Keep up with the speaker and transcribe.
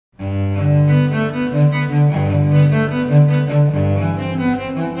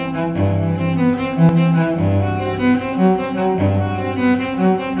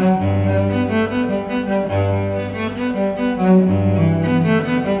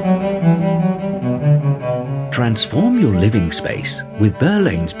Transform your living space with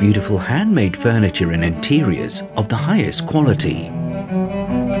Burlane's beautiful handmade furniture and interiors of the highest quality.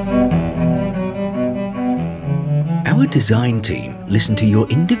 Our design team listen to your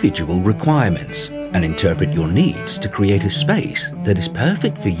individual requirements and interpret your needs to create a space that is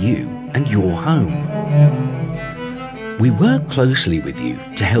perfect for you and your home. We work closely with you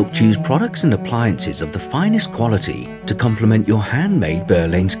to help choose products and appliances of the finest quality to complement your handmade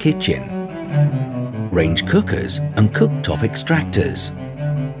Burlane's kitchen. Range cookers and cooktop extractors,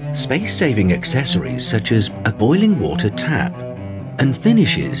 space-saving accessories such as a boiling water tap, and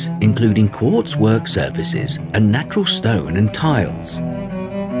finishes including quartz work surfaces and natural stone and tiles.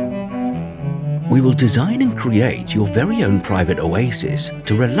 We will design and create your very own private oasis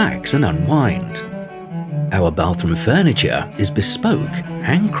to relax and unwind. Our bathroom furniture is bespoke,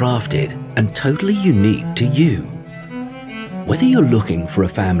 handcrafted, and totally unique to you. Whether you're looking for a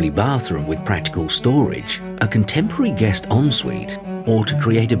family bathroom with practical storage, a contemporary guest ensuite, or to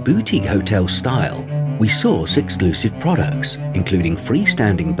create a boutique hotel style, we source exclusive products, including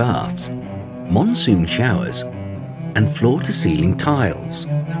freestanding baths, monsoon showers, and floor-to-ceiling tiles.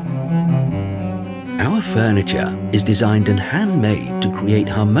 Our furniture is designed and handmade to create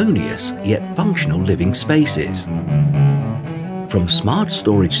harmonious yet functional living spaces. From smart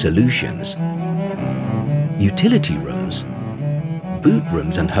storage solutions, utility rooms, boot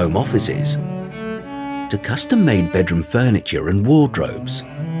rooms and home offices, to custom-made bedroom furniture and wardrobes.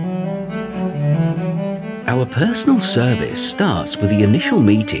 Our personal service starts with the initial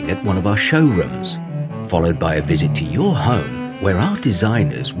meeting at one of our showrooms, followed by a visit to your home where our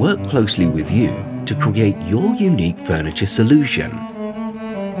designers work closely with you to create your unique furniture solution.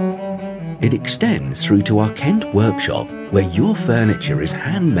 It extends through to our Kent workshop where your furniture is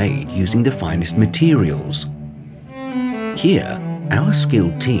handmade using the finest materials. Here, our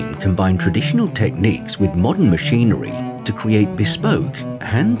skilled team combine traditional techniques with modern machinery to create bespoke,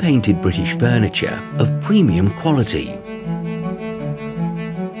 hand-painted British furniture of premium quality.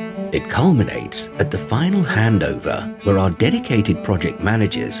 It culminates at the final handover, where our dedicated project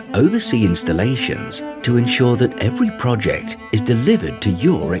managers oversee installations to ensure that every project is delivered to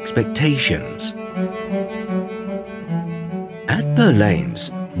your expectations. At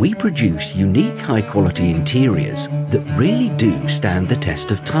Burlane's, we produce unique high-quality interiors that really do stand the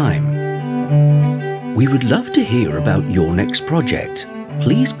test of time. We would love to hear about your next project.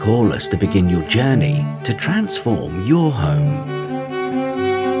 Please call us to begin your journey to transform your home.